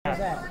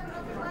that?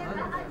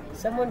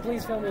 Someone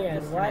please fill me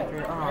in. What?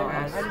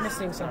 I'm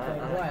missing something.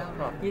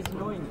 What? He's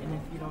annoying, and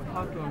if you don't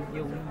talk to him,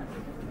 he'll leave.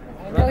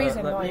 I know he's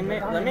annoying.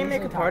 Let me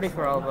make a party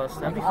for all of us.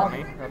 That'd be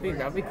funny.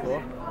 That'd be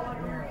cool.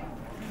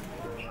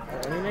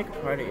 Let me make a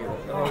party.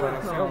 Hold on,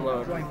 it's gonna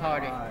load. Join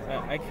party.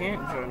 I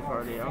can't join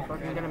party. I'm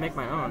fucking gonna make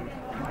my own.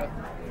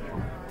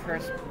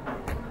 First.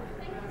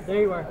 There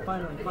you are.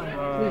 Finally.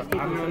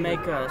 I'm gonna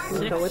make a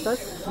 6. Go with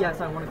us? Yes,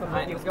 I want to come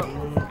with you. Let's go.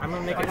 I'm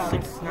gonna make it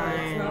 6,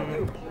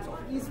 9,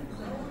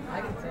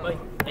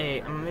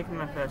 8. I'm making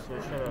my faster.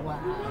 Shut up.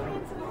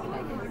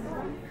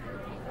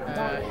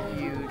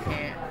 You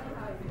can't.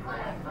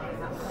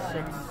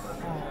 6.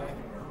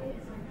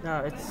 No,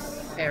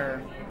 it's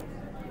Error.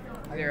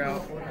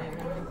 0.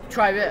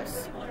 Try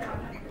this.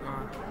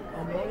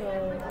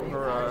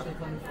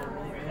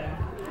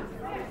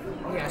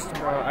 Yes,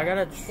 bro, I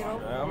gotta.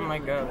 Oh my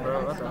god,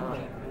 bro. What the hell?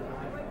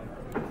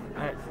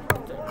 Alright,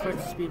 quick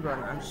speed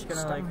run. I'm just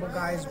gonna like. Stumble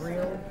Guys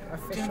real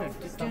official.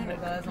 Stumble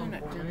Guys on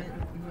Fortnite.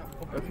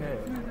 Okay.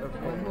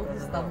 When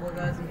the Stumble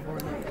Guys in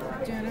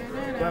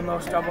Fortnite? When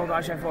most Stumble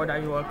Guys in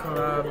Fortnite you will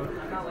collab.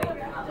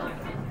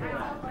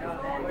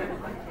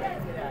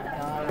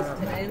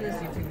 Today in this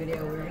YouTube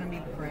video, we're gonna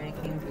be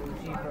pranking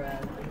Gucci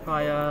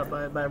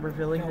Brad By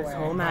revealing his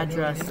home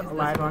address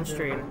live on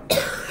stream.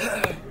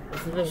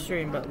 This is a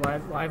stream, but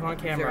live on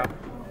camera.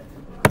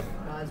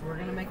 Guys, we're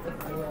gonna make the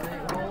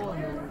Fortnite roll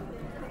and then.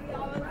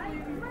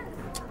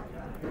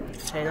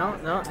 Hey,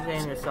 don't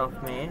name yourself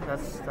me.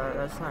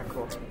 That's not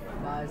cool.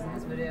 Guys, in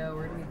this video,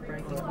 we're gonna be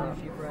pranking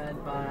Gucci Brad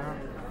by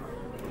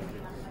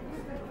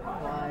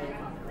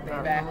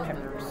back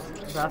peppers.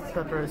 Back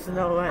peppers,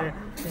 no way.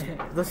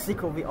 The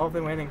sequel we've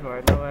been waiting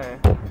for, no way.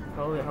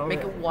 Hold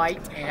Make it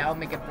white and I'll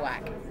make it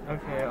black.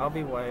 Okay, I'll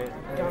be white.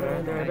 Did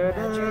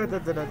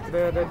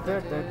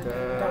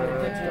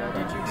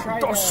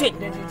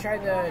you try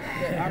the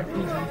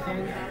RPG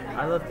thing?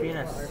 I love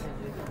penis.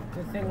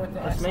 The thing with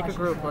the Let's make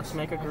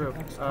a group.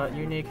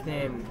 Unique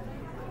name.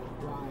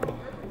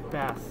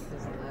 Bath.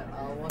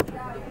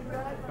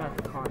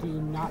 Do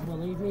you not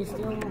believe me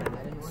still? I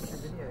didn't watch your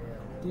video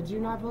yet. Did you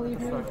not believe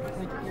me? Like,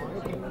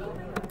 okay.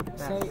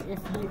 Say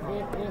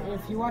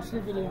if you watch the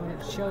video and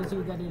it shows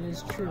you that it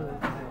is true,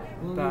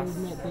 will you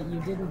admit that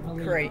you didn't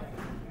believe Great. it?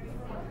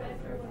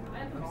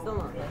 I'm still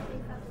not there.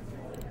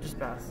 Just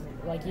Bath.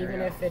 Like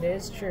even if it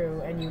is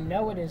true and you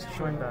know it is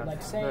true,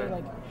 like say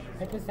like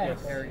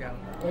hypothetically, there we go.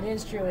 It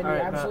is true and you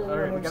Alright,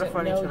 absolutely we gotta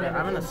find each know other. that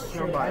I'm it gonna is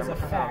true snowball. as a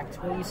fact.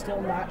 Will you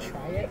still not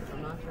try it?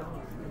 I'm not sure.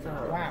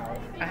 Wow.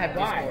 I have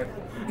Discord.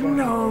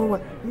 No.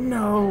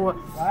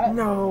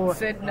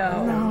 Said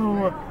no.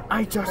 No.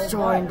 I just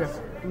joined.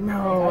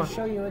 No. I'll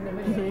show you in the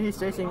video. He's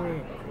chasing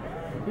me.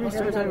 He's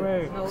chasing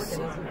me. No, it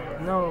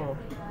isn't. No.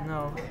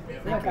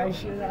 Look, I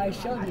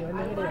showed you in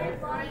the video.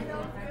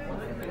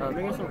 Let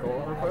me get some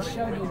gold real quick.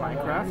 showed you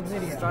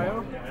Minecraft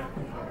style.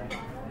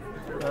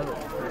 No,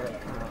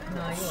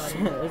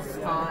 you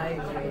like Hi,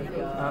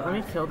 Jacob. Let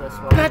me kill this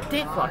one.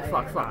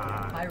 Fuck.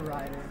 Hi,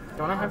 Ryder.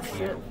 Don't I have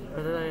shit?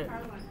 Or did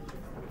I?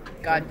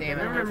 God damn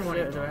it. I don't have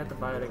shit. Do I have to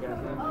buy it again?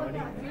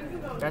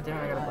 God damn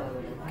it, I gotta buy it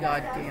again.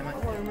 God damn it.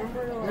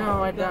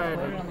 No, I died.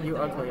 You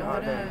ugly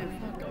oddball. I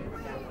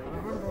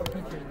remember what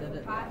teacher did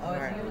it. Oh,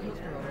 I think it was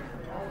Mr. Roller.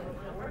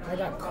 I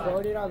got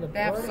quoted on the board.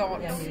 Bath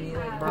salts. Yeah, he,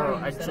 like, Bro,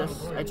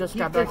 I just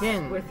got back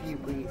in. With you,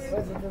 please.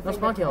 No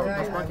spawn kill.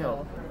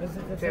 Is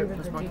it the thing that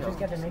the teachers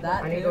get to make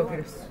up? I need to go get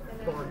a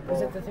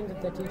Is it the thing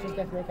that the teachers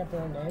get to make up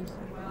their own names?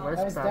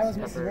 Where's That was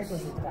Mrs. Peppers?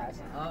 Nicholas's class.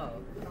 Oh.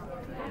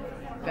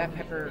 Bad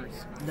peppers.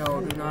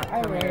 No, do not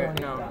I come really here. want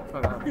to No, eat that.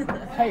 fuck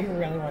up. I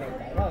really want to eat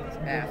that. That was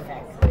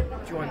F. good.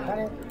 Join me.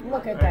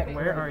 Look at that.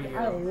 Where are you?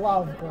 I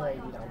love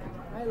gravy.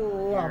 I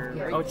love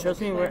gravy. Oh, it shows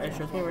me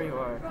where you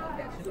are.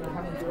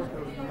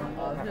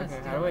 Okay,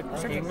 how do I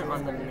ping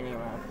on the mini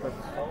map?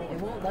 It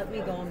won't let me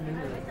go on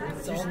menu.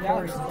 It's so That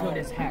looks good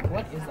as heck.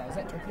 What is that? Is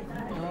that turkey?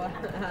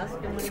 Ask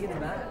him when he gets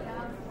back.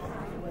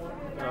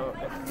 Oh,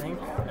 I think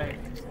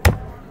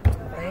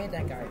I hate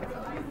that guy.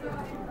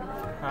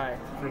 Hi.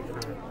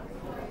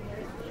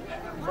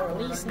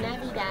 Feliz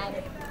Navidad.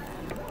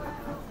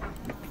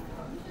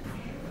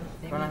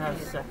 When I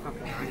have second.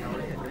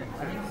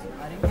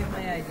 I didn't give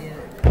my idea.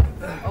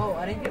 Oh,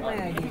 I didn't give my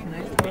ID. Can I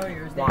just borrow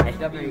yours? Why?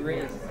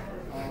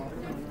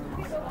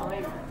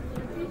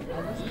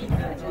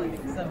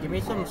 Give me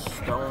some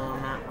stone.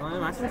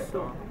 I some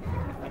stone.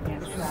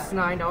 It's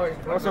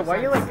 $9. Also, why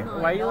are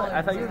you like,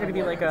 I thought you were gonna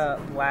be like a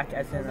black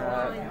as in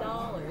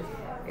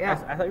Yeah.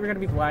 I thought you were gonna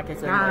be black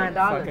as in like,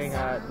 fucking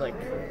like.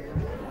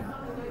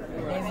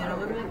 Hey man, I'm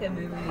gonna make a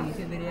movie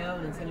YouTube video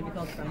and it's gonna be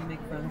called Trying to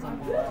Make Friends on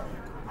Block.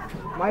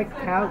 My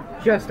account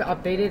just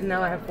updated and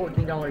now I have $14.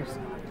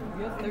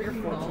 You have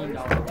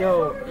 $13. Yo,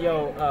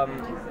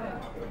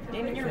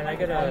 can I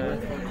get a?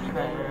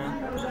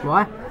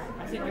 What?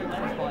 I think your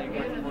last probably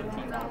worth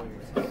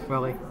 $14.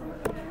 Really?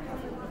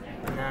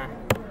 Nah.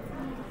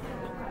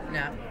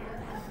 Nah.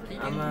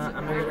 I'm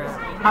gonna.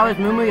 How was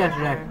Moo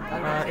yesterday?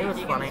 It was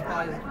funny.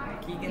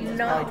 Keegan's is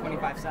probably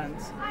 25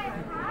 cents.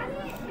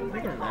 Look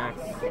at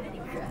Max.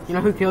 You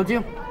know who killed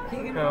you?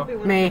 Keegan No. probably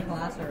went Me. to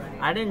class already.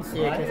 I didn't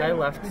see it because I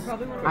left. He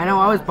probably went to I know,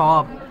 I was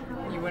Bob.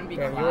 You wouldn't be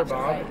Damn, you were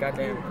class, Bob?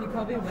 Goddamn. He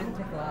probably went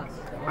to class.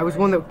 I was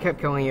one that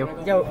kept killing you.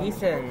 Yo,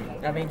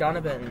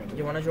 Donovan,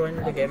 you want to join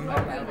the game?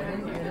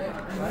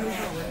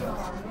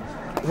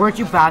 Weren't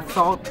you bath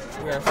salt?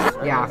 Yes.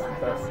 Yeah.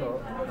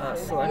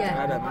 Select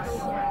Yeah. items.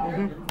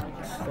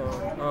 So,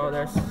 oh,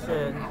 there's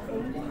Sid.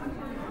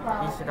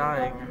 He's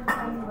dying.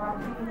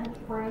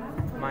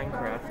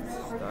 Minecraft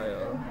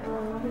style.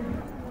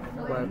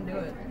 Let him do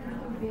it.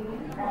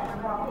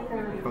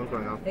 What's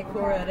going on? Hey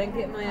Corey, I didn't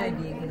get my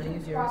ID. Can I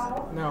use yours?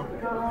 No.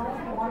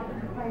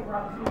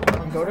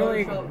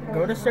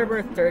 Go to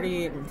server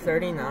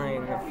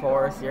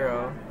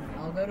 3940.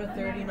 I'll go to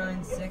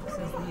 39.6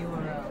 as the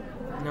URL.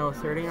 No,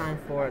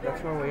 39.4.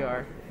 That's where we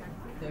are.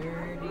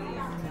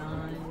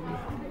 39.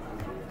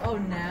 Oh,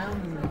 now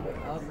I'm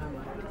moving up.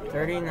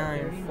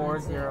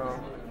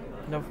 3940.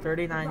 No,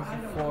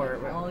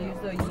 39.4. I'll use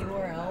the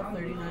URL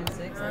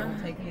 39.6 and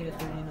it'll take me to 39.4.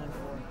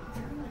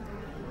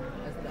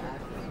 That's the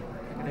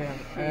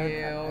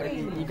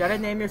actual. You gotta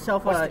name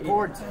yourself What's the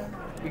chords?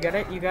 you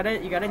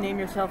gotta name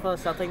yourself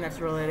something that's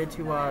related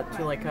to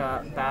like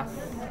bath.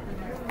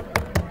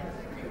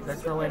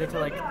 That's related to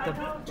like the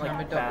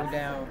like bath.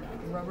 down.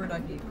 Rubber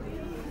ducky.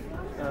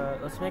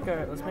 Let's make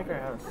our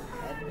house.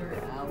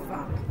 Edgar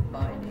Allan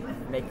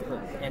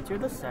Biden. Enter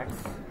the sex.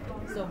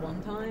 So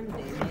one time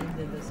Damien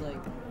did this like.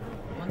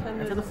 One time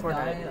Enter there was the this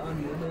guy Fortnite.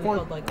 on YouTube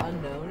called like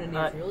Unknown and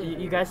he's really.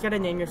 You guys gotta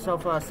name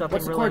yourself something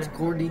What's the chords, related.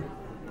 Cordy?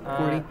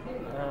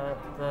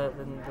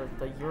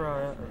 The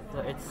euro,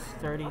 it's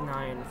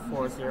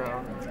 3940.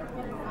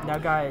 Now,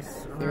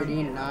 guys.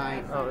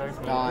 39. Oh, there's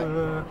me.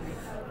 Dot.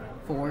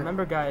 4.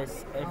 Remember,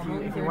 guys, if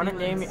you want to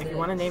name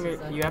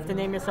you have to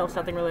name yourself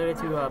something related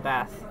to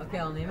bath. Okay,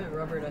 I'll name it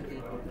Rubber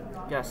Ducky.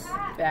 Yes.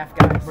 Bath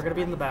guys. We're gonna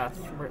be in the bath.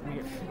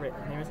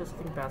 Name yourself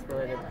something bath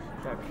related.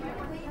 Duck.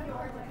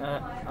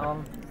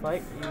 I'll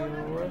invite you.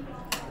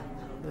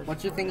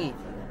 What's your thingy?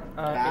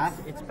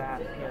 Bath? It's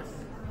bath. Yes.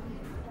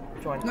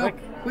 Join. No,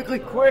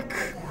 Quick. quick.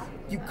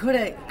 You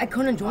couldn't. I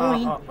couldn't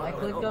join. I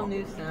clicked on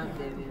new snap,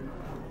 Damien.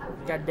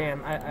 God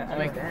damn. I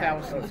Make the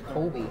thousands. It's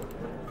Colby.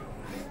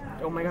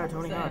 Oh my god,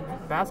 Tony Hawk.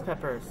 Bath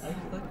peppers. I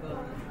just clicked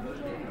on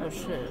Oh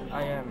shit,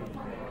 I am.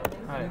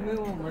 Hi. it. Maybe it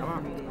won't work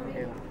Come for me, on.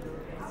 Damien.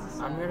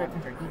 I'm gonna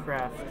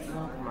craft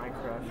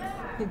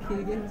Minecraft.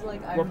 Keegan's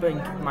like, I Whooping really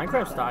want-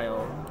 Minecraft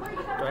style.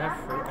 Do I have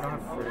fruit? I don't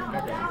have fruit.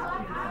 God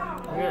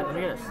damn. Let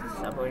me get a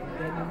sapling.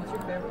 Damien, what's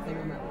your favorite thing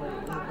on that plate? Is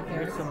it the Let me get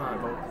carrots? some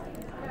gold.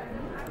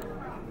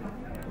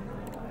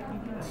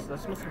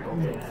 Let's make some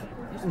gold things.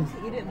 You're supposed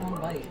to eat it in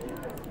one bite.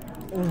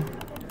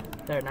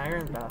 There, now you're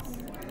in the bath.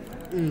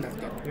 That's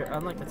good. You're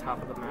on like the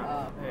top of the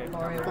map. Hey.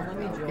 Corey, well, let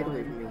me Get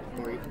away join. from me,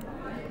 Corey.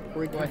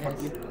 Corey, can I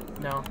fuck you?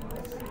 No.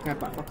 Can I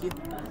butt fuck you?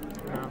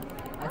 No.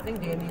 I think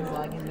Damien's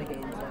lagging the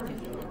game, so I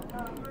can't do it.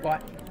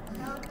 What?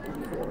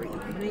 Corey.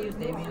 I'm gonna use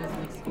Damien as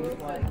an excuse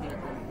why I can't.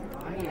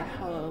 I need a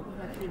hug.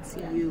 I can't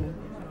see you.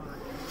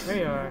 There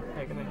you are.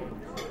 Hey, come here.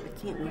 I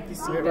can't wait to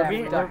see We're, you. we're,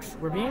 being,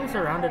 we're being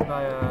surrounded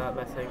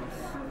by things.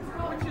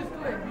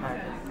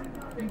 Hi.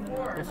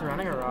 You're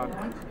surrounding a rock.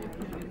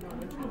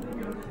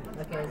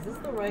 Okay, is this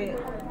the right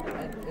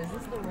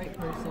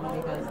person?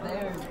 Because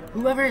they're.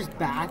 Whoever's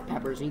bath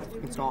peppers needs to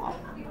fucking stop.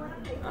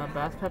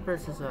 Bath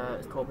peppers is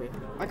Colby.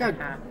 I got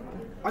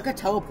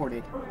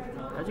teleported.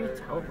 How'd you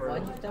teleport?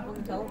 Why'd you step on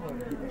the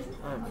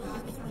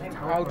teleporter?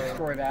 I'll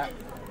destroy that.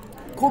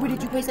 Colby,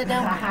 did you place that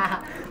down?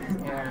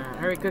 Yeah,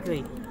 Hurry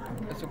quickly.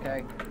 that's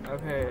okay.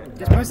 Okay.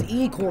 Just press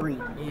E, Corey.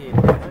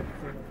 Yeah.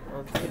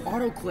 It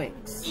auto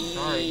clicks.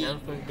 Sorry, never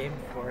played the game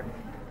before.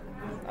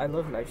 I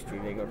love live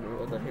streaming on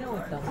the hit. No,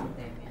 it doesn't,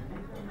 Damien.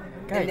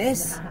 And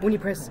this, when you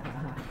press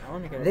I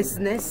want to get this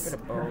and this, Get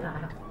a bow.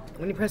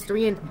 when you press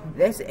 3 and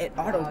this, it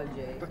auto Oh,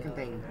 Jake. fucking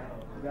thing.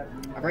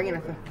 I bring in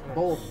a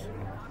bowl.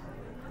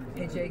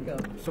 Hey,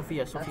 Jacob.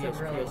 Sophia. That's a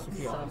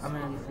I'm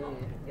in.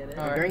 Get it? I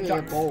bring in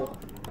a bowl.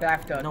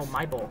 Bath guys. No,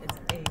 my bowl.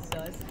 It's A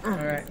sus.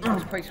 Alright,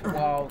 let's place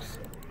walls.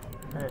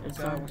 It's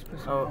So, let's put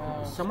some oh,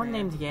 walls. someone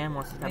named Yam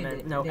wants to come Hey,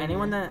 in. No, David.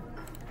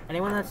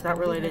 anyone that's not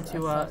related to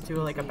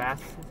like a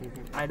bath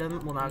item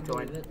will not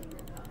join.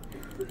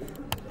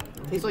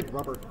 Tastes like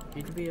rubber. You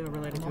need to be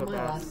related I'm to a on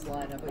my last bath.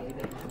 slide. How about you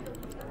did?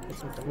 Get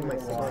some Oh my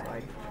food.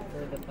 god.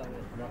 For the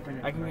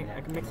poet. I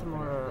can make some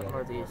more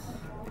of these.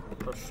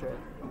 Oh shit.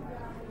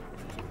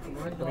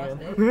 Where's the last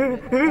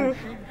day?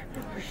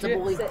 It's a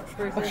bully.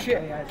 Oh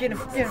shit, get him,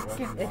 get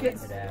him. If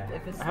it's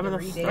I have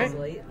enough 3 days strength.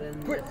 late, then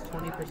it's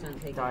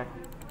 20% taken. Die.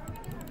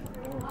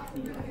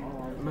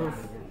 Move,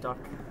 duck.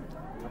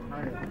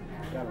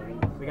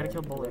 We gotta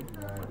kill bully.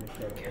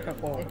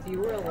 Careful. If you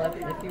were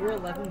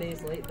 11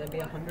 days late, that'd be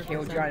 100%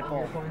 Kill giant of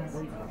your ball. coins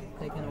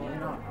taken away.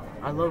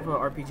 I love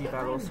RPG Can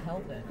battles. you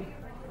help it?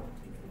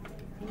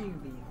 Can you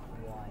be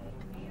quiet?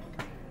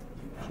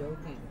 I'm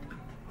joking.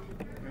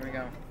 There we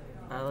go.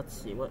 Let's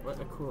see what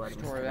a cool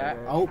item. Store that.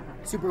 Oh,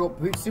 super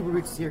boots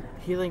is here.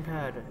 Healing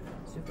pad,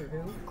 Super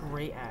who?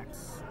 great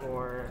axe,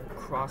 or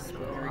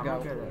crossbow. Here we I'm go.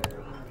 gonna get it.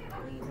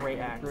 great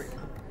axe. Great.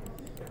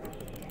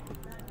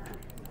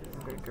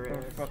 Great.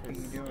 What the fuck are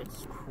you doing?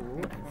 It's cool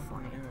What the and fuck are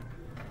funny. you doing?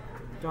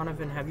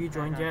 Donovan, have you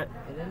joined yet?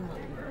 It didn't let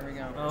me. There we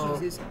go. Oh,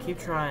 Jesus. keep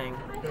trying.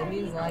 That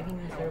means lagging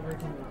the server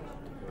too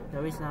much.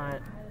 No, he's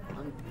not.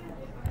 I'm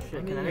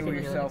Shit, I can I mean, make do a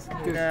it yourself.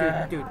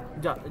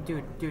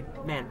 Dude,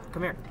 man,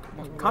 come here.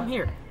 Come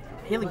here.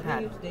 Healing let me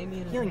pad. use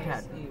Damien as Healing my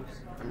pad. excuse.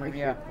 I'm right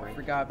Yeah, here.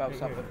 forgot about Right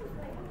something.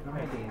 I'm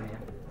right here.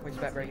 Place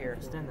that right here.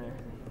 Stand there.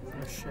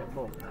 Oh shit,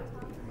 bull.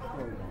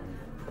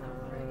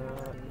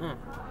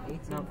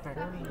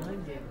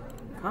 1849,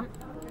 Jake. Come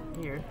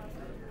here.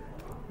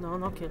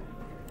 No, kid.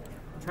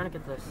 I'm trying to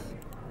get this.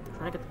 I'm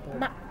trying to get the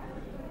bull.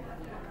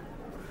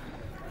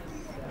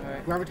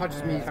 Alright. Whoever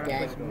touches me is Time to gay.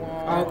 place some Oh,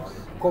 walls.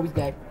 Kobe's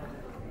gay.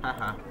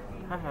 Haha.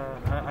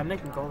 Haha, I'm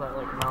making gold at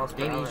like miles per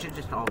Davey, hour. you should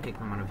just all kick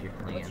them out of your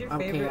clan. What's your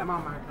Okay, favorite? I'm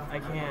on my. I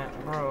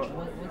can't, bro.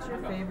 What's your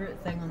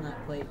favorite thing on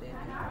that plate, Damien?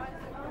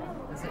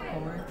 Is it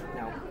corn?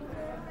 No.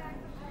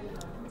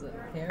 Is it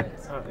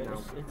carrots?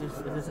 It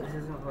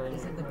isn't like.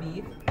 Is it the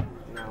beef?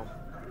 No.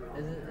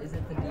 Is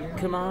it the deer?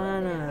 Come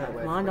on,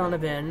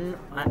 Donovan.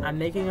 I'm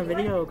making a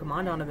video. Come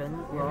on, Donovan.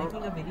 You're Well,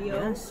 making a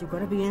video? Yes, you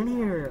gotta be in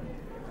here.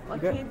 I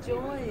You got- can't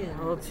join.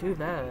 Oh, too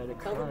bad.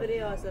 Tell the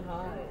video I said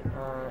hi.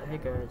 Hey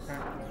guys.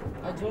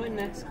 I'll join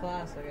next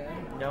class, okay?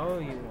 No,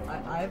 you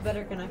I have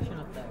better connection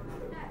up there.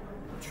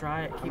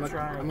 try it. Keep I'm a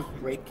trying.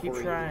 great Keep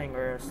Korean. trying,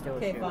 or still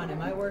Okay, shoot. fine. It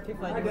might work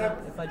if I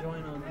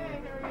join on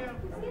here.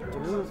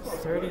 Do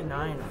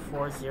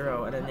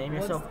 3940 and then name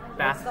yourself What's the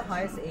Bath.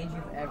 highest age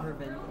you've ever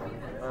been for?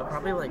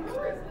 Probably like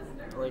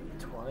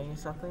 20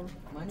 something,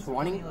 Mine's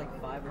 20? only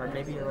like 5 or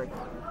maybe 6. like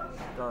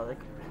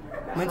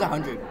Mine's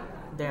 100.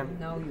 damn.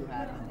 No, you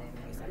haven't.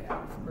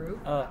 Proof?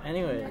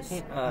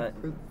 Anyways,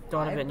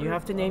 Donovan, you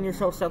have to name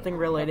yourself something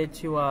related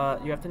to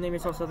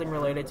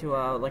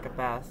like a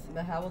bath.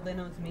 But how will they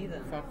know it's me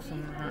then? Fuck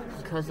some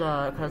hats. Cause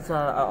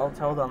I'll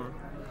tell them.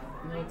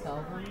 You'll tell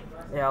them?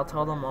 Yeah, I'll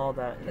tell them all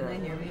that. Can they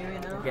hear me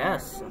right now?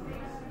 Yes.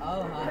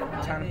 Oh, hi.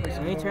 Time to put Let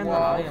some me turn the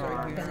walls volume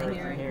right on. here.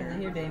 Can they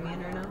hear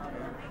Damien right now?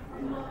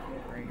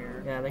 Right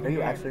here. Yeah, they Are can you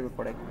hear. actually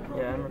recording?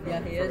 Yeah, I'm Yeah,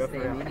 he for is real, for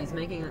real.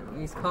 Damien.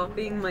 He's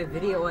copying my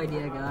video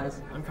idea,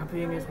 guys. I'm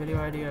copying his video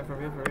idea for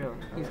real.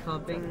 He's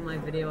copying my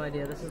video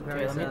idea. This is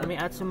very Okay, sad. let me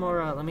add some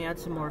more. Let me add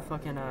some more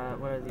fucking.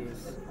 What are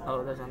these?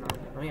 Oh, there's another.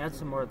 Let me add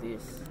some more of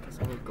these because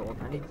I need gold.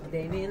 I need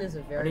Damien is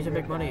a very to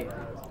make good money. guy.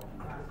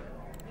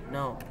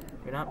 No,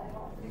 you're not.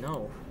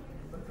 No.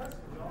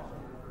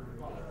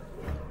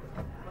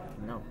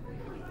 No.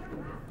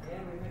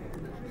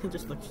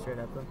 Just look straight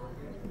at them.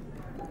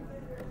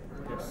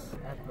 Yes,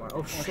 add more. Oh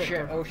Oh shit!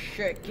 shit, oh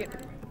shit, get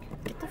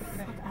Get the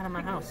fuck out of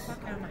my house! the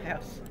fuck out of my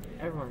house.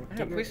 Everyone, I'm get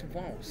gonna your. place some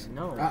walls.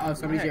 No.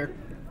 Somebody's here.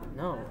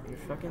 No, you're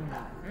fucking.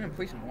 I'm gonna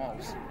place some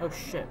walls. Oh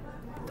shit!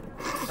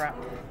 Crap.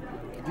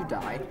 Did you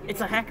die?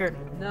 It's a hacker.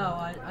 No,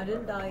 I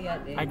didn't die yet,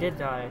 Damien. I did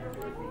die.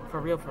 For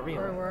real.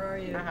 Where are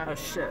you? Oh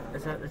shit!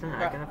 Is that an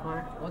Crap. gonna play?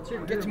 What's your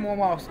Get group? some more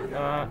walls.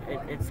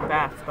 It's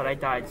Bath, but I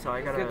died, so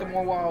I Get gotta. some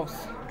more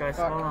walls. Guys,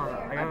 Fuck. hold on.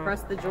 I I gotta.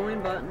 pressed the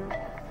join button.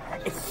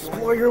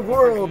 Explore your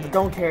world.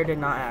 Don't care. Did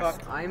not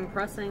ask. Fuck. I'm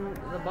pressing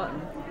the button.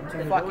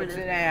 to Fuck, join it's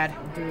it. an ad.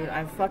 Dude,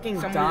 I fucking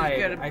Somebody's died.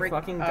 gotta I break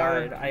fucking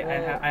our died.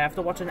 wall. I have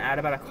to watch an ad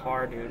about a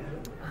car, dude.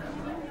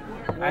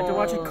 I have to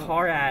watch a Whoa.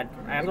 car ad.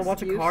 I have to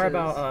watch a car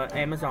Excuses. about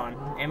Amazon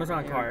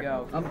Here car. we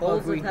go. A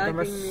bull's Ugly. attacking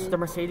me. The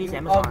Mercedes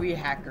Amazon. Ugly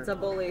hacker. It's a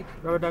bully.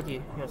 Rubber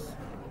ducky. Yes.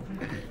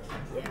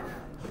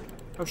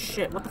 Oh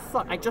shit! What the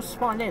fuck? I just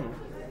spawned in.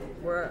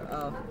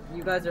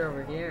 You guys are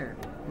over here.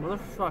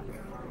 Motherfuck.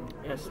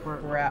 Yes, we're.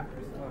 Crap.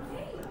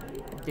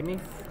 Give me.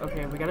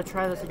 Okay, we gotta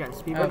try this again.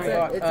 Speed Oh, run.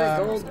 fuck. It's a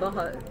gold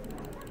butt.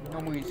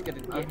 Nobody's gonna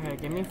get Okay,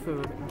 give me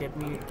food. Give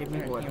me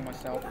I'm wood. heal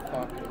myself.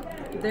 Fuck.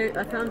 There,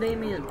 I found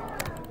Damien.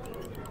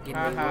 Give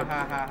Ha me ha wood.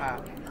 ha ha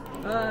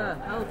ha.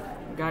 Help.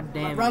 God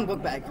damn. Wrong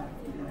book bag.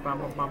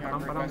 That's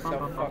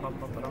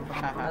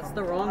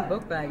the wrong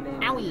book bag,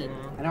 Damien. Owie.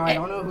 I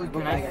don't know whose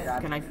book bag I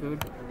got. Can I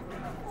food?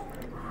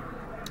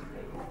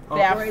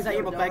 Bath. Where is that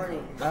your book bag?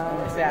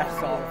 Bath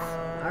salts.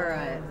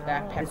 Alright.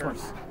 Bath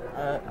peppers.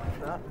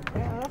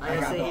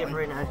 I say it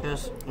right now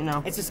because, you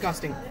know. It's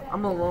disgusting.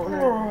 I'm a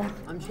loner.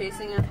 I'm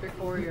chasing after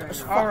Corey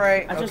right now.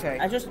 Alright, I okay.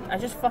 just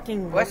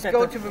fucking. Let's looked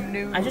go at to the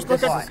new. I just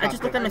looked spot.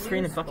 at my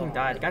screen and fucking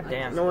died. God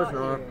damn. No, it's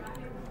not.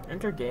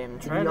 Enter game.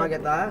 Did you not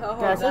get that?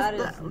 Oh, Guys, that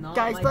let's, is not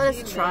guys, my let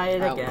team, us try it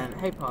man. again.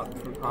 Hey, Pop.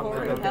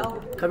 Corey,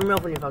 help. Cover me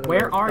up when you fucking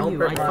Where work. are Don't you?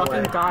 break I my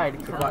fucking way.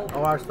 died.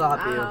 Oh, I'll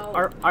stop you.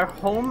 Ow. Our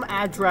home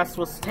address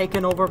was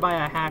taken over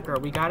by a hacker.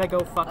 We gotta go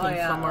fucking Oh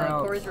yeah, somewhere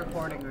else. Corey's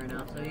recording right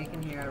now, so you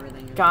can hear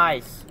everything.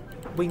 Guys,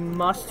 we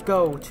must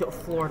go to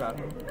Florida.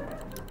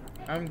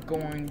 I'm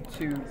going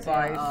to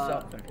buy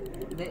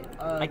something.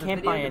 I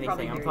can't buy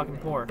anything. I'm fucking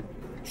poor.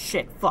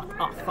 Shit. Fuck.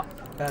 Oh, fuck.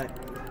 Okay.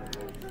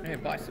 I'm gonna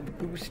buy some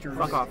boosters.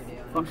 Fuck off.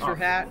 Fuck Booster off.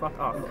 hat. Fuck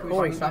off.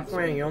 Corey, stop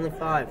swearing. You're only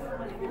 5.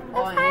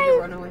 Oh, I need to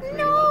run away from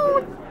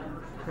you.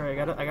 Sorry,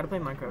 I gotta play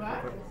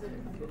Minecraft real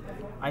quick.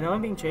 I know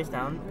I'm being chased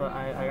down, but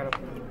I gotta.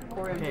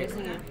 Corey, I'm Okay.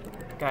 chasing you.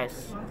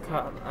 Guys,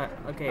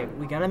 okay,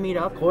 we gotta meet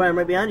up. Corey, I'm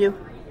right behind you.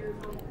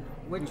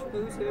 Which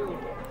who's who?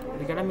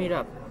 We gotta meet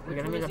up. We're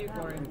gonna meet Which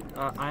one is you,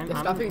 Corey? I'm The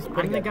stuffing's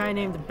pretty the good. guy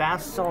named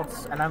Bass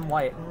Salts, and I'm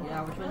white.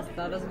 Yeah, which one's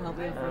that doesn't help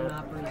you for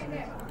map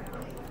reasons.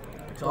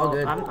 It's all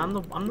good. I'm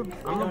the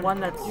one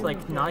that's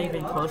like not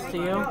even close to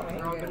you.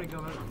 We're all gonna go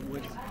out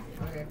with.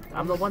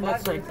 I'm the one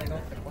that's like. I go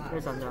to class.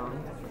 Here's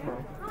unknown.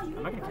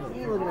 I'm not gonna kill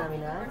You you. looking at me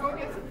now?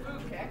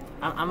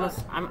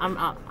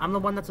 I'm the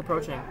one that's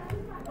approaching.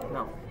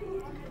 No.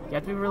 You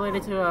have to be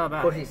related to Of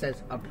Bass. course, he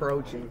says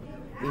approaching.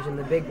 Using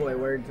the big boy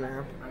words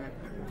now.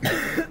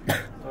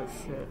 Oh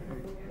shit.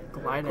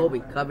 I'm gliding. Kobe,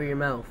 cover your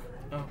mouth.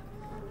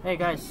 Hey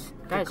guys.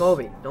 Hey,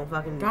 Kobe, don't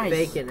fucking Guys,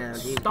 fake it now.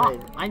 Dude. stop!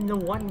 I'm the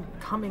one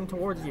coming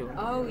towards you.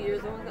 Oh, you're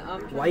the one that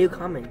I'm. Why are you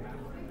coming?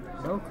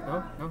 No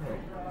hit.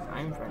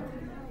 I'm friendly.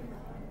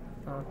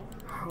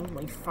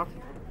 Holy fuck.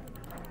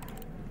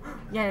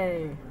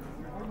 Yay!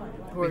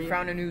 Who are We you?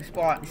 found a new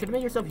spot. You should have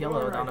made yourself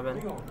yellow, Donovan.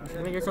 You should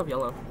have made yourself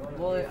yellow.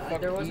 Well,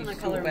 there wasn't a he's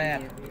so color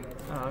bad. menu.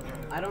 Oh, okay.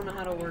 I don't know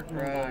how to work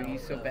Bro, mobile.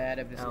 he's so bad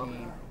at this Oh.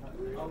 game.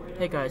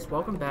 Hey guys,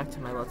 welcome back to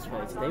my Let's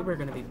Play. Today we're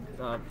gonna be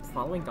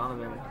following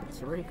Donovan.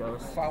 See where he goes.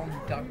 Follow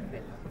the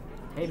Donovan.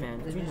 Hey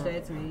man. Did you say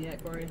it to me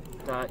yet, Corey?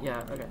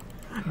 Yeah, okay.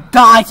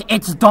 Guys,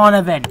 it's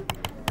Donovan.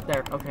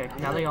 There, okay.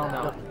 Now they all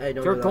know. Hey,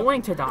 don't You're do that.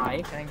 going to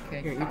die.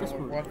 Pancake Here, eat this power,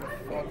 food. what the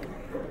fuck?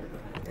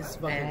 It's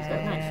fucking It's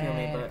not gonna kill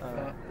me,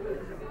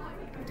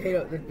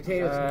 but The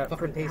potatoes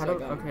fucking taste how like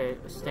do, okay,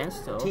 stand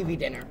still. TV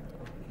dinner.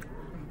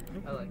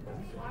 I like.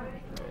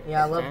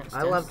 Yeah, I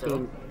Stand love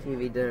still.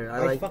 TV dinner. I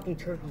like fucking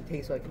turkey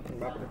tastes like fucking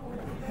rubber.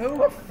 Who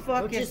the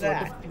fuck is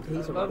that?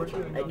 Taste of rubber.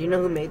 Hey, do you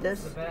know who made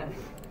this?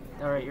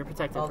 Alright, you're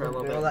protected for a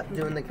little Girl bit. that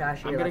doing the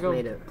cashier I'm gonna that go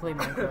made it. play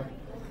Minecraft.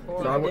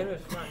 So I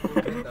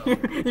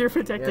would- You're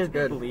protected That's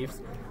good.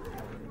 beliefs.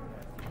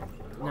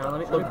 No, let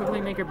me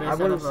quickly make your base I out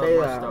wouldn't of say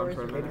more that. stone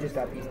for a Maybe minute. just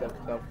that piece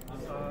though.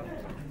 So.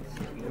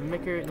 Let me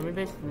make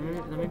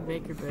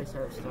your base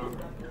out of stone.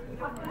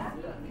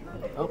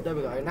 Oh, there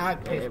we go. Now I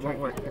It taste won't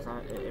work because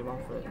it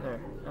won't fit. There.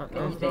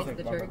 Can you taste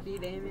the turkey,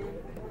 Damien?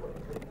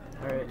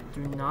 Alright,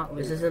 do not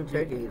leave. This isn't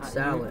turkey, it's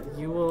salad.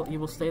 You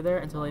will stay there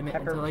until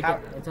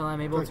until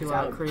I'm able to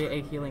Salad.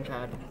 create a healing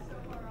pad.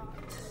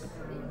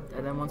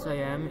 And then once I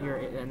am,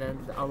 and then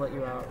I'll let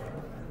you out.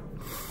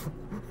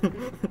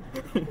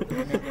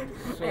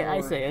 Hey,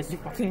 I say as you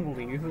fucking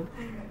leave.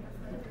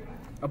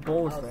 A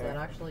bowl is Oh, so that there.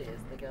 actually is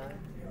the guy.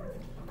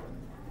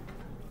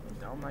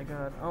 Oh my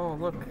god. Oh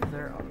look,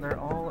 they're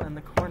all in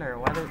the corner.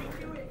 Why do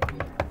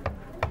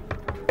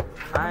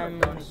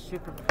I'm a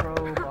super pro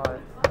bot.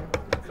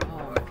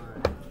 Oh,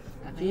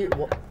 Gee,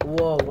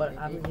 whoa, what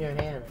happened to your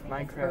hand?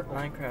 Minecraft.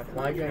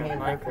 Why's your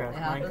hand purple? It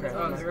happens.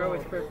 Minecraft.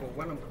 always purple.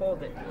 When I'm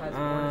cold, it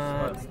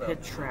has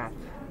Pit trap.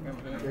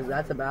 Because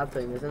that's a bad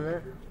thing, isn't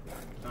it?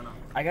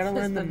 I gotta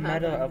learn the System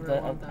meta happening of for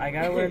a long the. time. I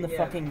gotta learn the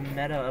fucking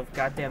meta of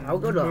goddamn I'll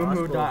go to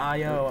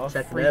Moomoo.io, a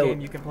Check it free out.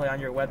 game you can play on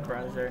your web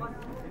browser.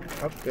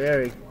 That's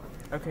scary.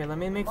 Okay, let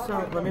me make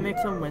some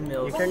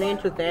windmills. You turn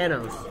into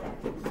Thanos.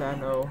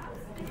 No.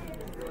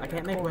 I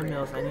can't make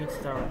windmills. I need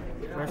stone.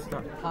 Where's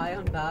stone? Hi,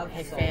 I'm Bav.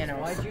 Hey, Sauce.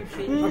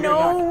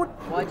 Thanos.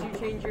 Why'd you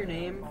change your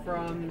name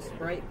from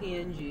Sprite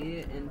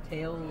PNG and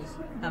Tails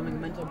having a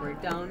mental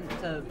breakdown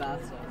to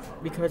Bath Sauce?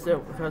 Because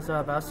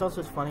Bass Sauce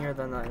is funnier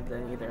than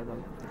either of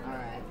them.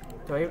 Alright.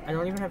 I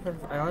don't even have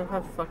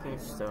fucking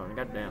stone.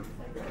 Goddamn.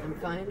 I'm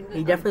fine.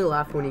 He definitely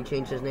laughed when he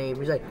changed his name.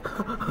 He's like,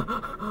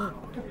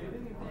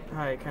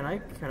 Hi, can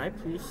I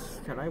please,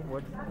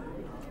 wood?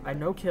 I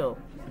no kill.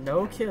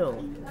 They're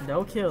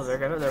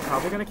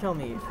probably gonna kill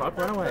me. Fuck,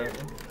 run away.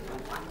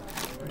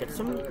 Get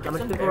some how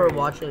much people are berries.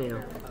 watching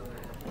you?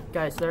 He's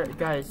Guys.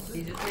 just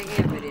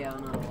making a video,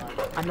 not a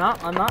live.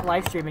 I'm not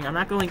live streaming. I'm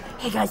not going,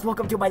 hey guys,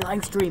 welcome to my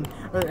live stream.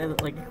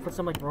 Like, put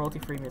some like royalty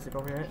free music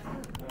over it.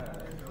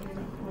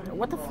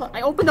 What the fuck?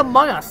 I opened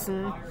Among Us.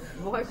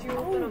 Why'd you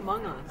open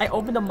Among Us? I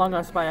opened Among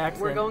Us by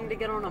accident. We're going to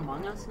get on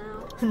Among Us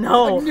now?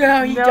 No.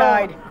 No, he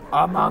died.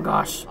 Among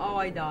Us. Oh,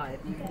 I died.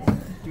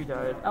 You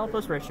died.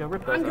 Alpos ratio.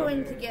 Rip those I'm up.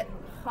 going to get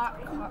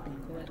hot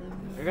chocolate.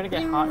 You're gonna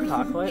get hot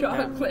chocolate.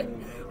 Chocolate.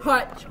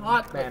 Hot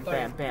chocolate.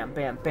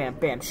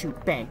 Bam.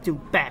 Shoot. Bang. Do.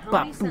 Bam. How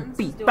Bop. many Boom. sentences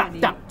Beep. do I Bop.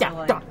 need Dop.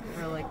 Dop. Dop.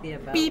 for like the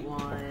about Beep.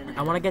 one?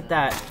 I want to get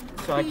that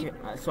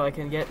so I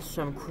can get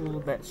some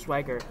cool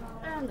swagger.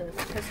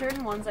 Because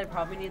certain ones I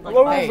probably need like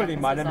Hello 5 everybody,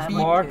 my sentences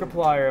name's I have, like,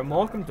 Markiplier and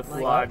welcome to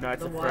like, Five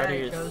Nights the at one I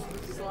Freddy's. chose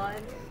to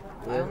slide,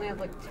 I only have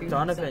like 2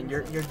 Donovan,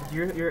 you're sentences.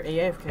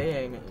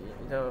 AFKing,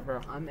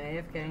 bro. I'm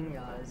AFKing,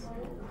 guys.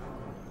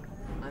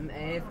 I'm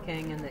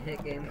AFKing in the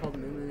hit game called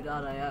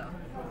Moomoo.io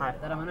Hi.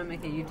 that I'm gonna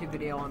make a YouTube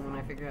video on when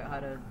I figure out how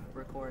to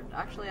record.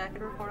 Actually, I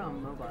could record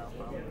on mobile,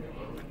 probably.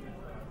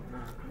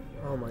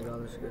 Oh my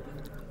god, that's good.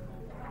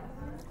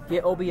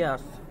 Get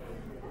OBS.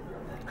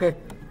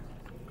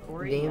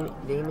 Corey,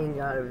 Damien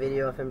got a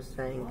video of him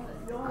saying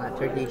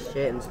turkey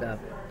shit and stuff.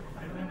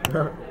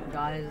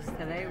 guys,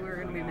 today we're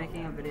gonna be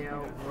making a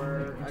video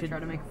where I try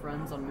to make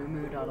friends on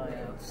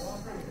Moomoo.io.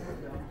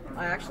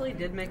 I actually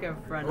did make a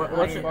friend.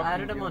 What's I it-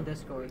 added him on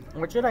Discord.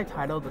 What should I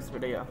title this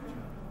video?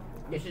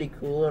 Is she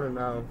cool or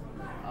no?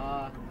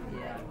 Yeah.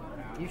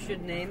 You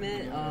should name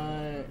it,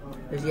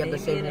 Does he have the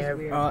same Damien is hair?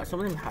 weird.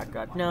 Someone named Hot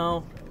God.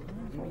 No.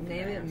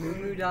 Name it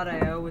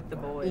Mumu.io with the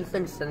boys.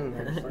 Ethan's sitting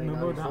there. just laying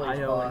on his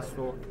Momo.io spot. is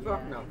cool.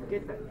 No,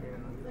 get that.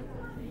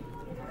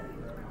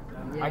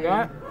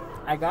 Yeah,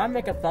 I gotta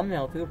make a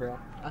thumbnail too, bro.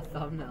 a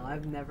thumbnail.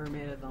 I've never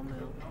made a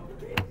thumbnail.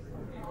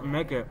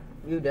 Make it.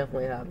 You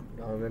definitely have,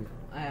 Donovan.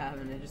 I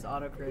haven't. It just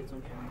auto creates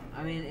one.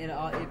 I mean,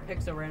 it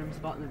picks a random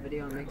spot in the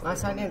video and makes. I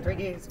signed in 3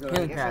 days ago.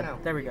 Healing Yes or pad. no?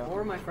 There we go.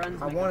 Or my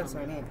friends. I make want a to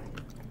sign in.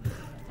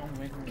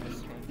 thumbnail.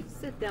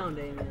 Sit down,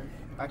 Damien.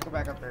 I go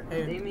back up there.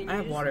 Hey, Damien, I you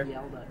have just water.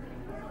 yelled at me.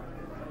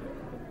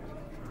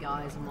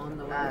 Guys, I'm on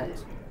the way.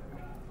 That.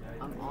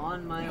 I'm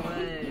on my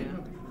way.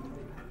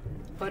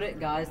 Put it,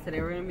 guys. Today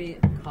we're gonna be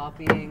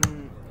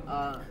copying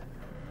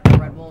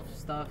Red Wolf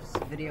Stuff's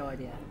video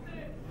idea.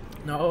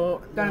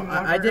 No, Donovan,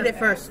 I want a did burger? it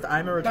first.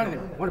 I'm original.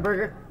 Donovan, want a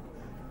burger?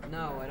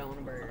 No, I don't want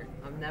a burger.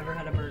 I've never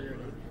had a burger.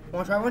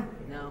 Want to try one?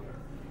 No.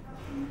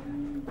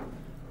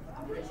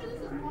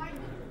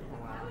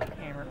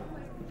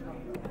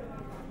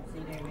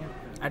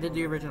 I did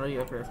the original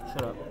video first.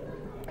 Shut up.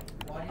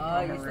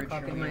 You still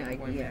copied my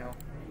idea.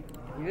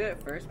 You did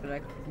it first, but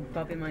I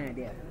copied my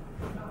idea.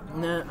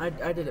 No, I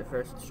did it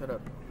first. Shut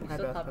up. You Hi,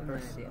 still Beth. copied my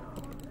idea.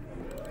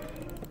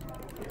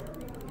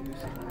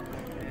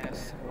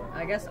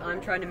 I guess I'm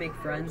trying to make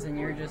friends and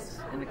you're just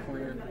in a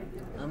clan.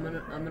 I'm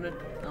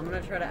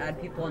gonna try to add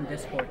people on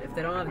Discord. If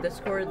they don't have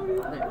Discord,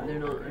 they're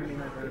not gonna be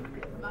my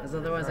friend. Because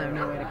otherwise I have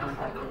no way to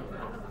contact them.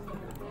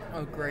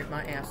 Oh great,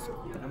 my ass.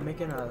 I'm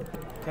making a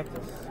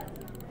cactus.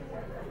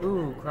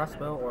 Ooh,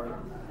 crossbow or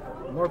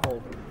more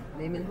gold.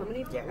 Damien, how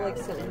many like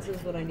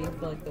sentences would I need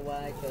for like the way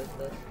I chose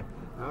this?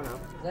 I don't know.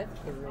 'Cause I have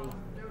 3.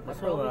 I So,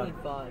 probably need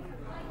 5.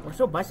 We're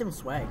still buy some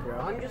swag, bro.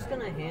 I'm just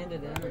gonna hand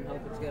it in and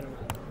hope it's good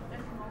enough.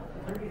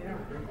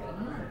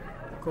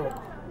 Cool.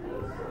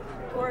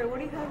 Corey, what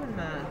do you have in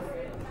math?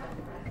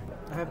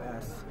 I have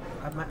ass.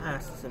 I have my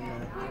ass in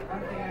math.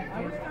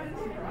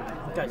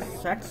 Got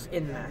sex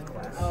in math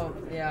class. Oh,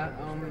 yeah,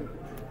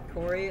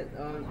 Corey,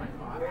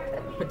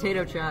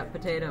 potato chat,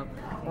 potato.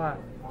 What?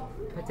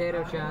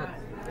 Potato chat.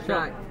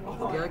 Chat. Do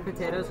you like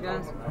potatoes,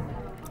 guys?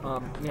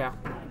 Yeah.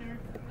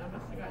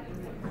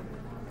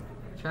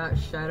 Chat,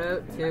 shout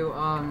out to,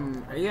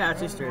 Are you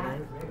actually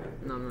streaming?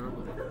 no.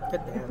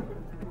 Good damn.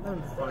 That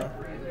was funny.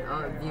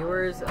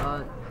 Viewers,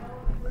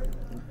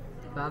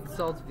 Bath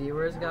Salt's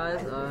viewers,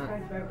 guys,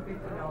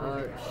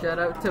 shout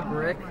out to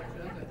Brick.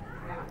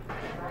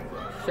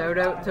 Shout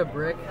out to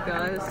Brick,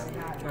 guys.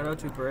 Shout out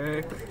to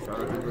Brick. Shout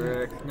out to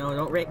Brick. No,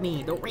 don't rate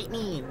me. Don't rate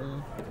me.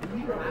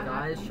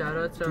 Guys, shout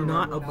out to Do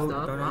not Rebel upvote-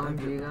 Stuff, do not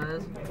OMG,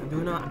 guys. I'm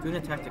doing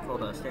a tactic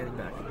called standing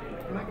back.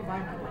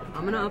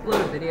 I'm gonna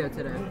upload a video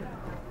today.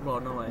 Well,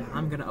 no way.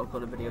 I'm gonna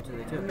upload a video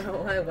today too.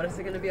 No way, what is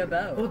it gonna be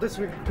about? Hold this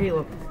for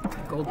Caleb.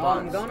 Gold Oh,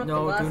 I'm box. going up No,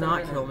 the last do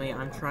not one. kill me.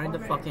 I'm trying to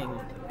fucking.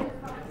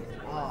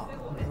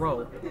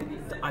 Bro,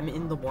 I'm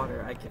in the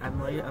water.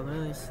 I'm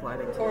literally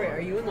sliding. Corey, are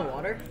you in the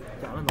water?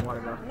 Yeah, I'm in the water,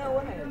 bro. No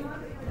way.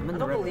 I'm in I the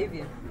don't river. believe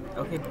you.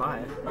 Okay,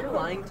 bye. You're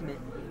lying to me.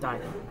 Die.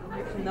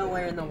 There's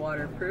nowhere in the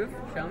water. Proof?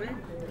 Show me.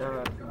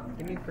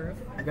 Give me proof.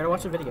 You gotta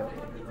watch the video.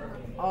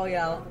 Oh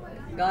yeah.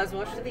 Guys,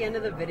 watch to the end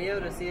of the video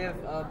to see if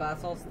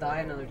bath salts die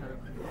another time.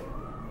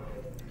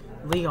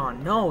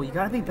 Leon, no, you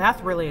gotta be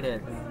bath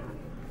related.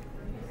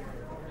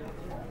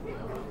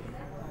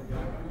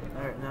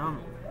 Alright, now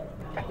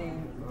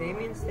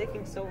Damien's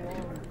taking so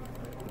long.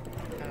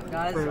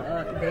 Guys,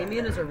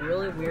 Damien is a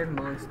really weird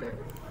monster.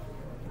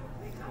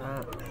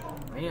 I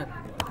need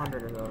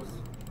 100 of those.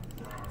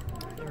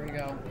 Here we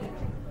go.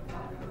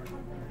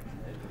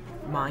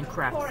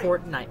 Minecraft,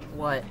 Fortnite,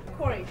 what?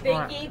 Corey, they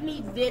What? gave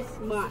me this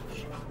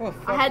much. What the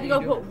I fuck had to are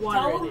go you put doing? water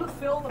Tell in him it. to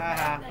fill the Haha.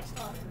 bath next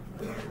time.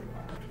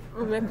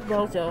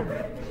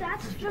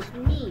 That's just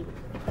me.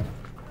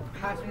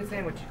 Pass me the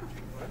sandwich.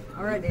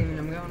 Alright, Damien,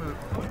 I'm going up.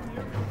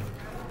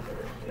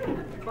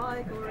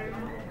 Bye, Corey.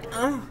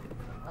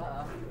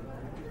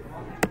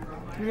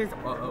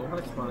 Uh-oh,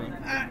 that's funny.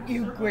 Ah,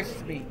 you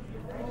grist me.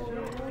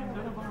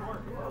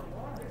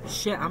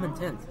 Shit, I'm in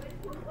 10th.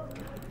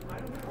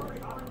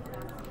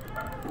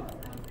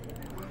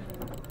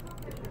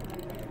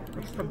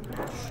 Where's the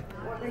mesh?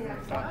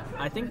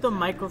 I think the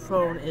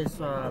microphone is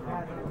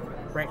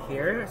right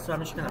here, so I'm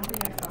just gonna.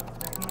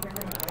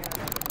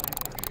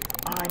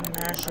 I'm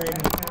mashing.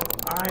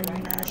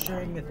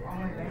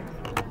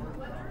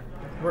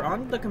 We're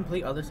on the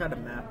complete other side of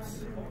the map.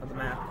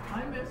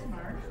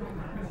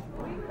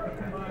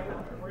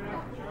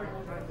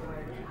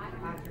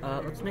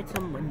 Let's make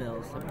some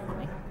windmills. That'd be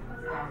funny.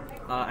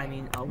 I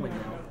mean, a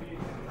windmill.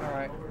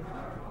 Alright.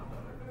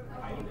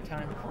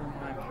 Time to prove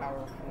my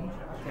powerful.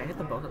 Can I hit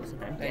them both at the same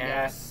time? I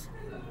guess.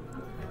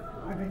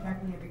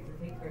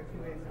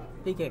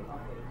 Peeking.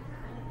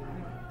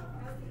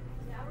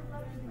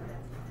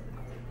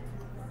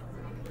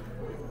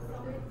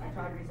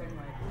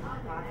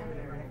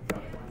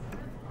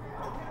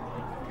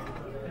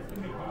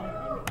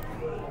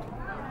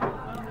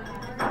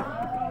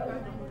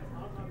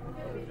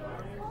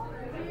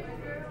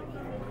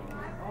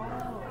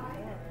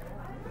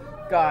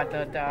 God,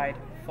 that died.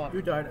 Fuck.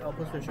 You died. I'll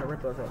push I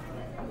ripped those up.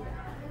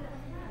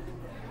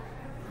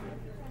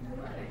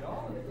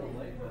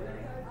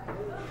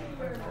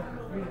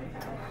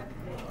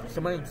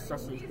 Somebody in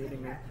Sussex is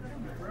beating me.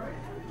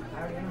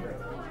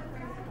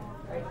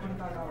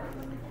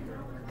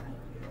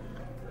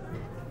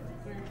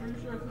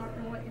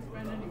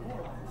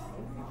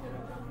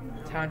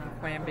 Time for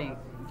plan B.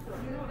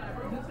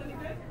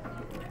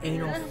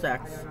 Anal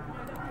sex.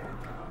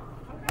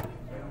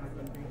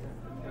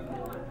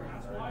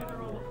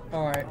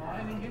 Alright.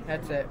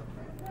 That's it.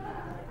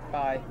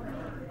 Bye.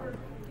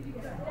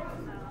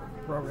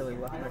 Bro really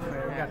left my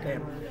clan.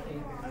 Goddamn.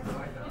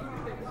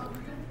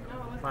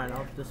 Fine,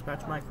 I'll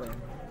dispatch my clan.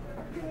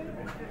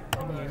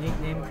 A unique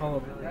name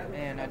called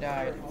And I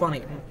died.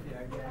 Funny.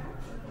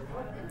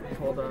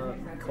 Called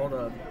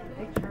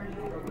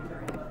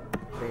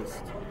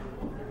Based.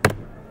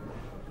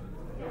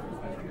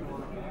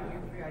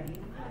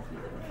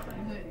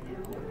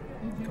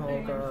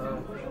 Called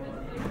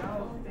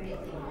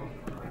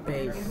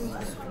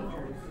Based.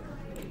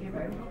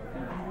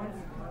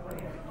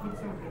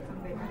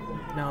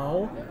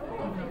 No.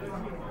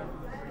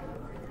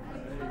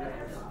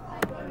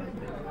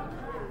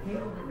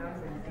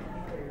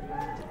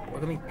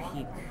 Look at me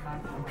peak.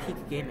 I'm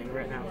peak gaming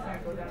right now.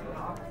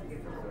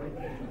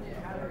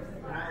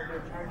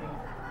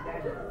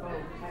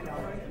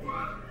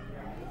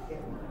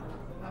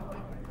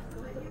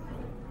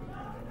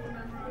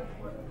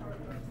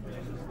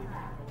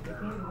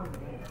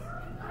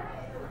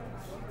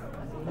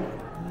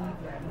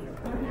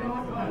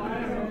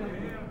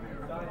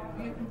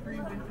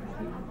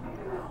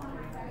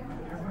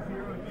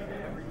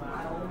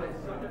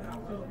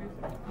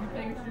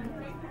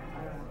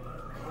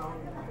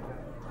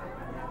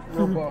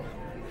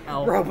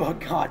 Robo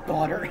God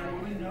Butter.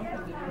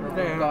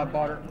 Damn. God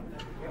Butter.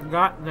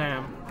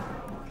 Goddamn.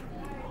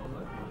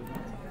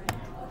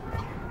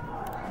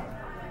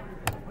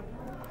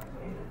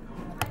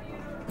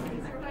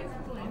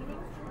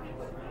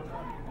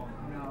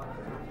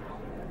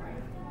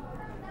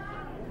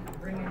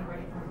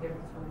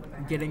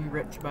 Getting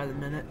rich by the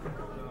minute.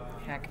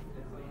 Hack.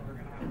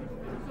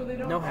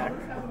 No hack.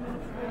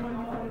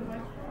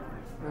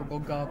 Robo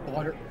God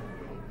Butter.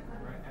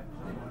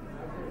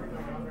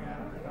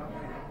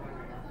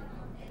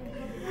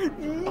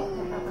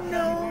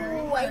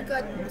 No, I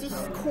got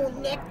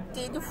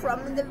disconnected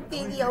from the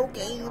video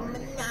game.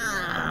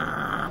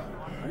 Nah.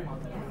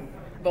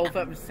 Both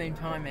at the same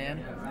time,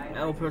 man.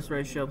 L plus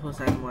ratio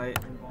plus M white.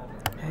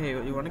 Hey,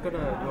 you wanna go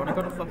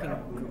to fucking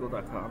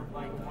Google.com?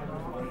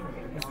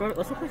 Let's go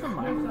play some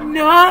Minecraft.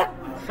 Not.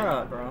 Shut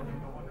up, bro.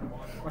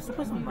 Let's go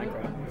play some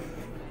Minecraft.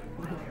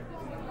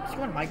 Let's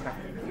join Minecraft.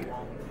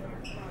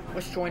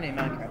 Let's join a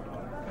Minecraft.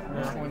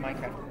 Let's join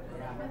Minecraft.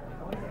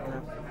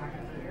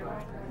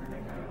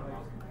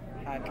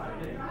 Hack.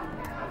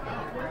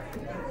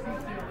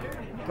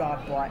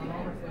 Godbot.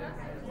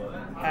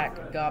 Hack.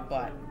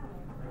 Godbot.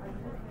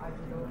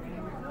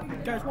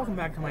 Guys, welcome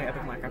back to my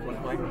epic Minecraft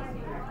Let's Play.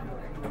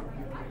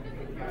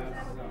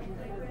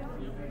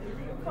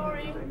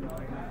 Sorry.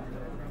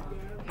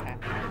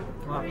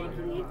 Wow.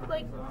 Can you,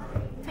 like,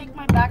 take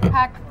my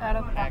backpack out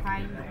of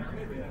behind?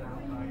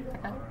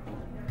 Okay.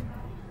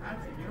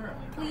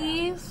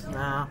 Please?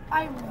 Nah.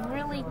 I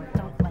really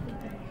don't like it.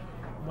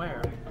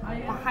 Where?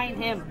 Behind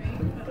him.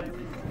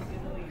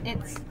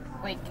 It's,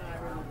 like,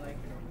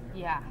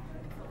 yeah.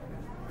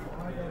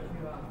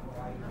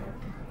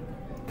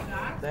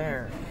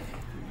 There.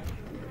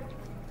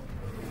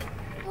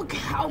 Look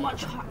how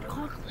much hot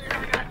chocolate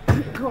I got.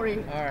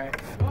 Corey, Alright.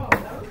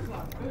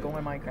 Go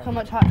in Minecraft. how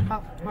much hot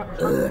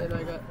chocolate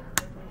I got?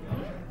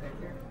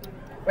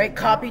 Wait,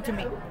 copy to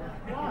me.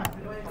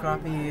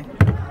 Copy.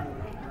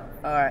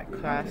 Alright,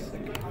 class.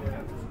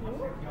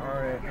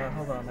 Alright,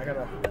 hold on. I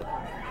gotta.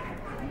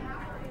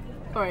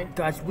 Sorry.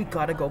 Guys, we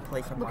gotta go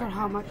play some Look at Minecraft.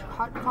 how much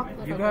hot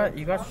chocolate You I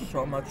got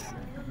so much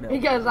milk.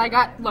 Because I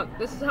got, look,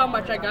 this is how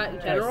much I got in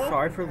Guys, general.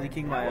 sorry for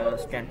leaking my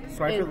scan.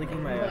 Sorry for And-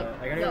 leaking my.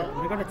 Let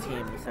me go to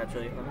Teams.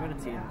 Actually, let me go to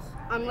Teams.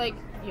 I'm like,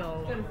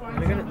 yo. Let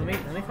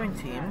me find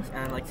Teams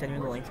and like send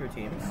you the link through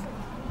Teams.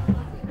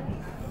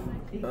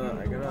 I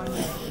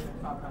gotta.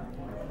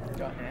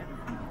 Got it.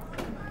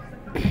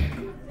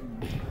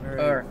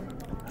 Alright.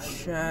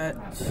 Chat.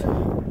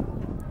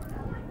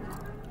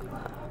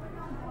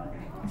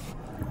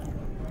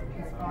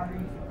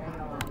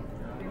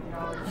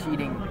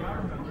 Cheating.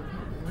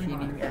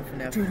 Cheating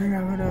FNF. Cheating,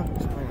 I wanna.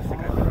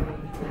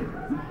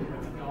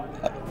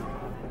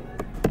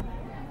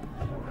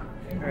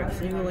 Alright,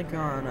 send you the link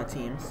on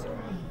Teams.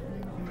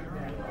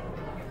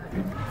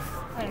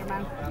 Later,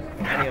 man.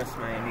 Adios,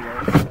 my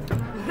amigos.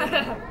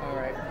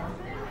 Alright.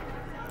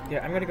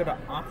 Yeah, I'm gonna go to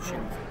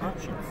options,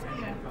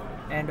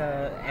 and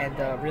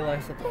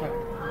realize that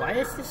why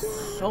is this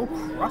so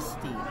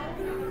crusty?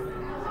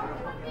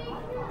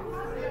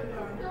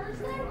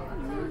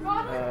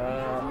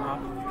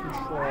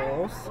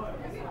 Controls,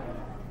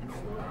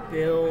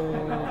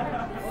 build.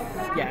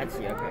 Yeah, it's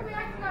okay.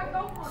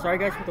 Sorry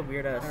guys for the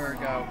weird ass. There we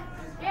go.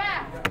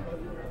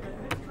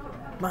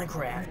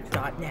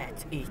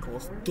 Minecraft.net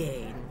equals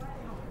gain.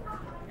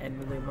 And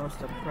the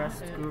most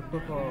oppressed group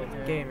of all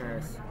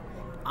gamers.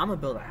 I'm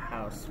gonna build a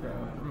house, bro.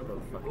 I'm gonna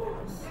build a fucking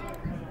house.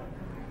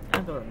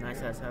 I'm gonna build a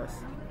nice ass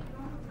house.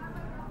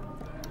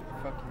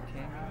 fucking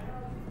kidding me?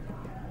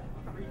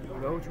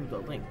 Go to the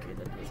link in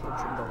the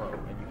description below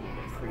and you can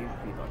get free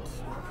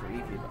V-Bucks.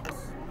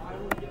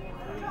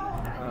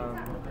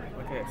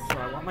 Okay, so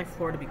I want my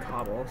floor to be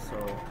cobble, so...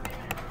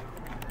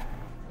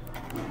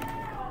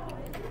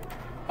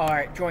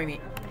 Alright, join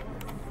me.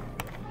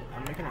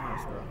 I'm making a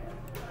house, bro.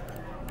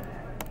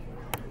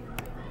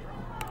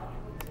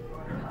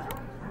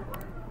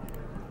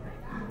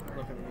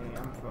 Look at me,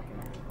 I'm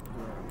fucking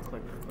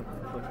click,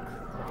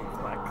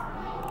 flag.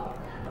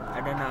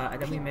 And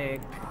then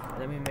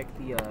we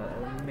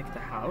make the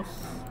house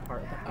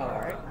part of the house.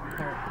 Alright,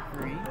 part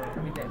 3.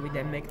 We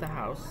then make the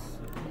house.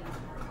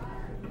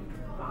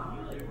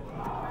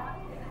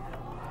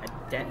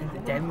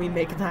 And then we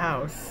make the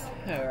house.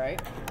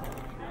 Alright.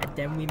 And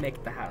then we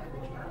make the house.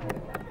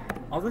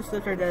 All the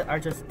steps are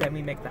just then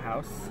we make the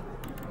house.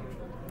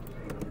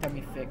 Then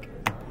we thick.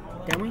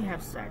 Then we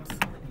have sex.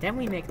 Then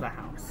we make the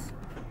house.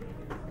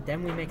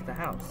 Then we make the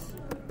house.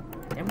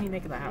 Then we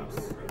make the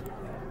house.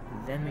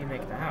 Then we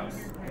make the house.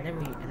 And then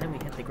we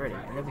hit the gritty.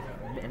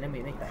 And then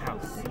we make the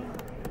house.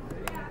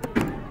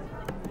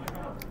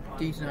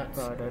 These nuts.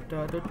 That's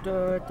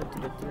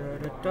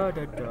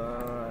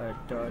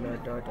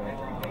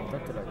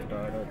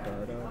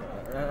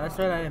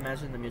what I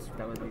imagine the music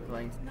that would be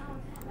playing.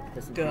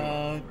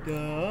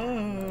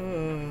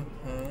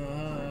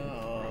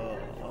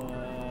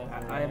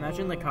 I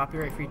imagine the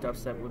copyright-free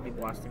dubstep would be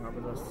blasting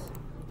over this.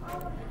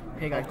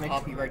 Hey guys,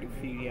 copyright the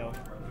video.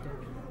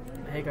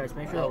 Hey guys,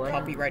 make sure to like.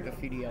 Copyright the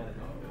video.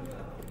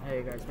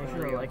 Hey guys, make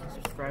sure to like and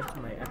subscribe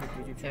to my epic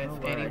YouTube channel.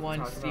 If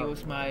anyone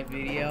steals my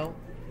video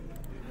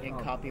and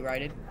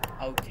copyrighted,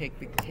 I'll take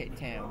the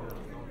town.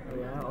 Oh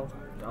yeah,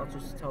 I'll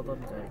just tell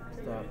them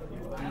that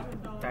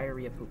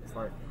diarrhea poop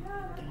fart.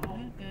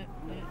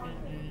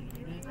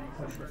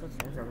 Oh shit, that's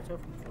Naruto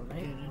from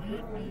Fortnite.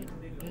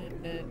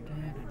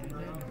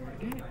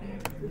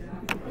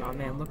 Oh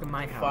man, look at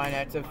my house. Five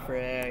Nights at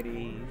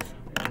Freddy's.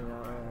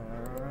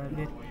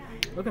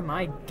 Look at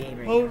my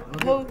gaming.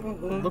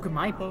 Look at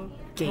my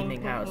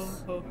gaming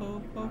house.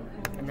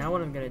 And now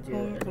what I'm gonna do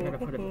is I'm gonna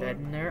put a bed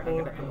in there.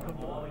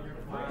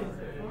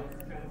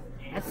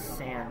 That's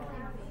sand.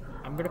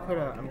 I'm gonna put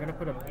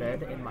a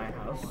bed in my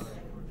house.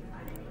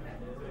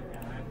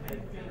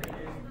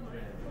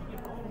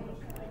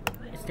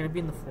 It's gonna be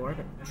in the floor,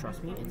 but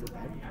trust me, it's a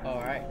bed.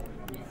 Alright.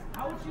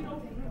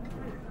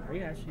 Are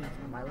you actually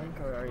using my link,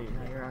 or are you?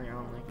 No, you're on your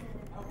own link.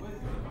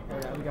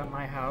 Yeah, we got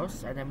my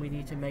house, and then we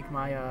need to make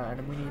my and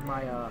then we need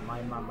my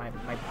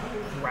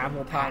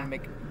gravel Time pad.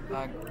 make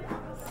Down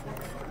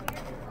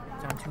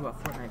to a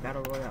Fortnite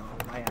Battle Royale,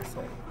 my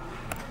asshole.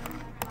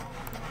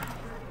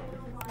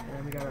 And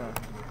then we got a.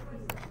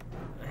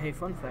 Hey,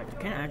 fun fact, you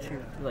can't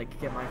actually like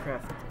get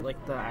Minecraft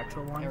like the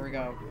actual one. Here we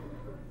go.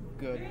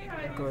 Good.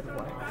 Good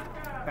what?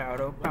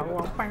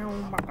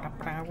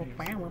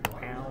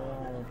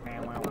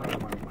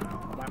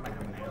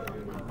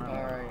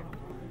 Alright.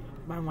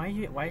 Man, why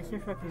is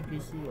your fucking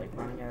PC like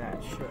running at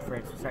that shit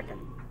frames per second?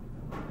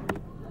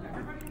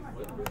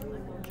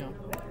 Jump.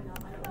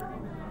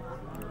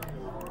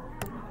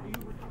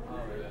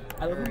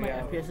 I love when my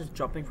FPS is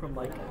jumping from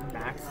like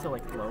max to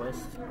like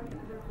lowest.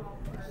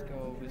 Let's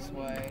go this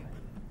way.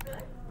 Oh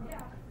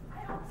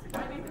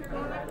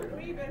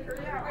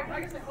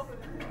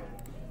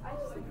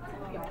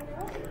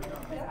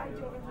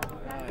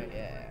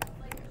yeah.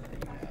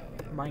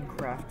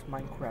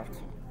 Minecraft.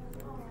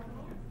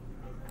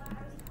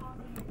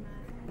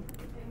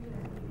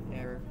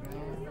 There we go.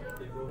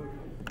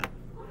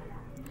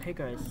 Hey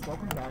guys,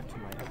 welcome back to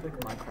my epic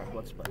Minecraft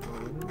Let's Play.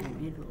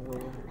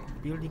 We're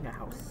building a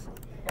house.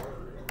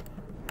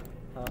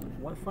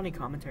 What funny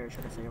commentary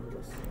should I say over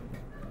this?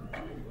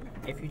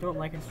 If you don't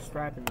like and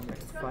subscribe in the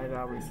next 5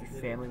 hours, your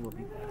family will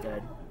be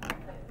dead.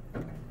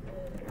 There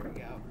we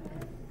go.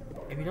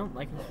 If you don't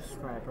like and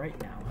subscribe right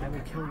now, I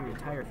will kill your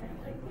entire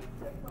family.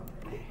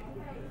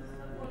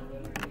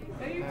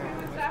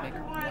 Let's make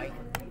it white.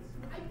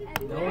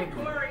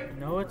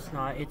 No, it's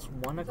not. It's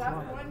 1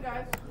 o'clock.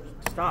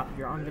 Stop.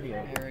 You're on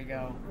video. There we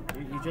go.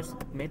 You just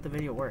made the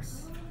video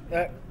worse.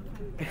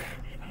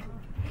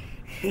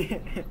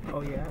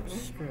 Oh yeah,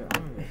 screw it.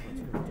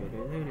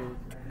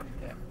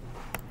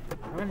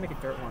 I'm gonna make a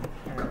dirt one,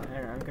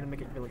 and I'm gonna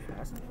make it really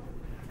fast.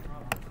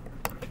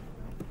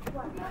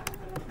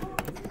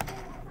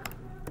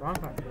 Wrong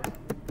button.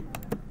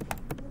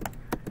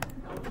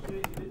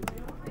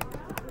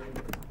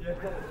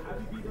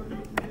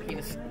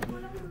 Penis.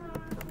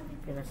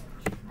 Penis.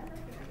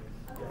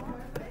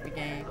 The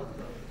game.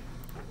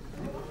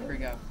 Here we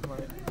go.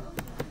 What?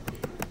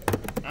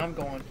 I'm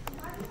going.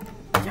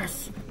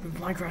 Yes!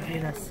 Minecraft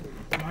penis!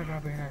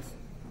 Minecraft penis!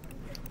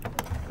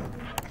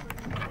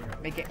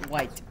 Make it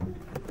white.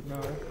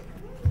 No.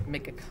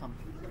 Make it cum.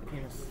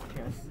 Penis.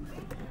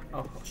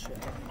 Oh shit.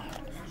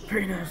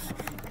 Penis!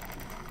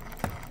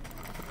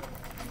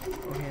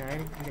 Okay,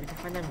 we gotta go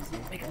find that.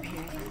 Make a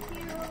penis.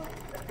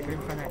 We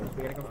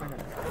gotta go find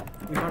that.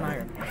 We found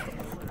iron.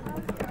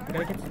 We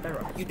gotta get some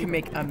bedrock. You can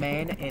make a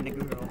man and a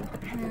girl.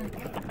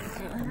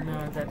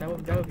 No, that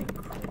would be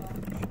cool.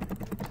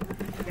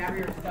 Gather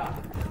your stuff.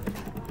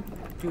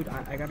 Dude,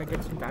 I gotta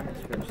get some diamonds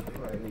first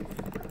before I leave.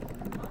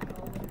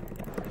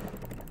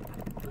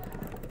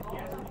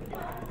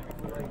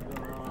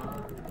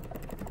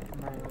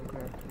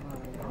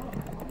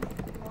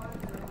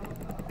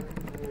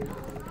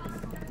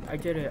 I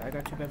did it. I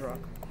got 2 bedrock.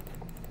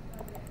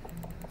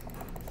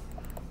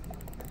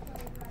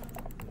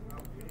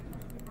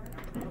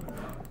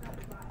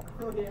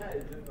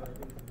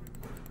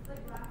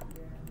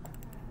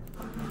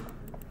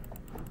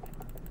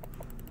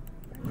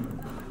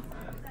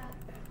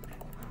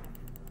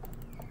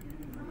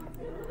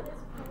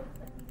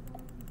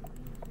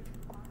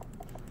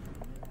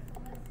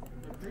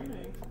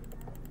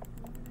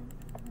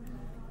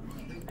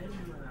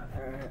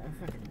 Alright, I'm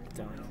fucking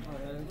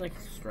done. Like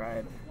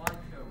subscribe.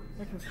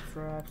 Like and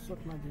subscribe,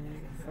 suck my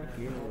dick, fuck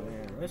you,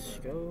 and let's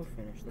go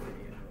finish the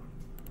video.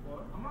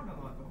 I'm not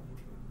gonna let them.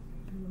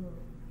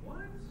 What?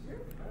 You're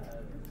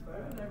fat.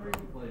 I've never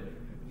even played it.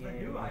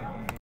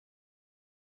 Yeah.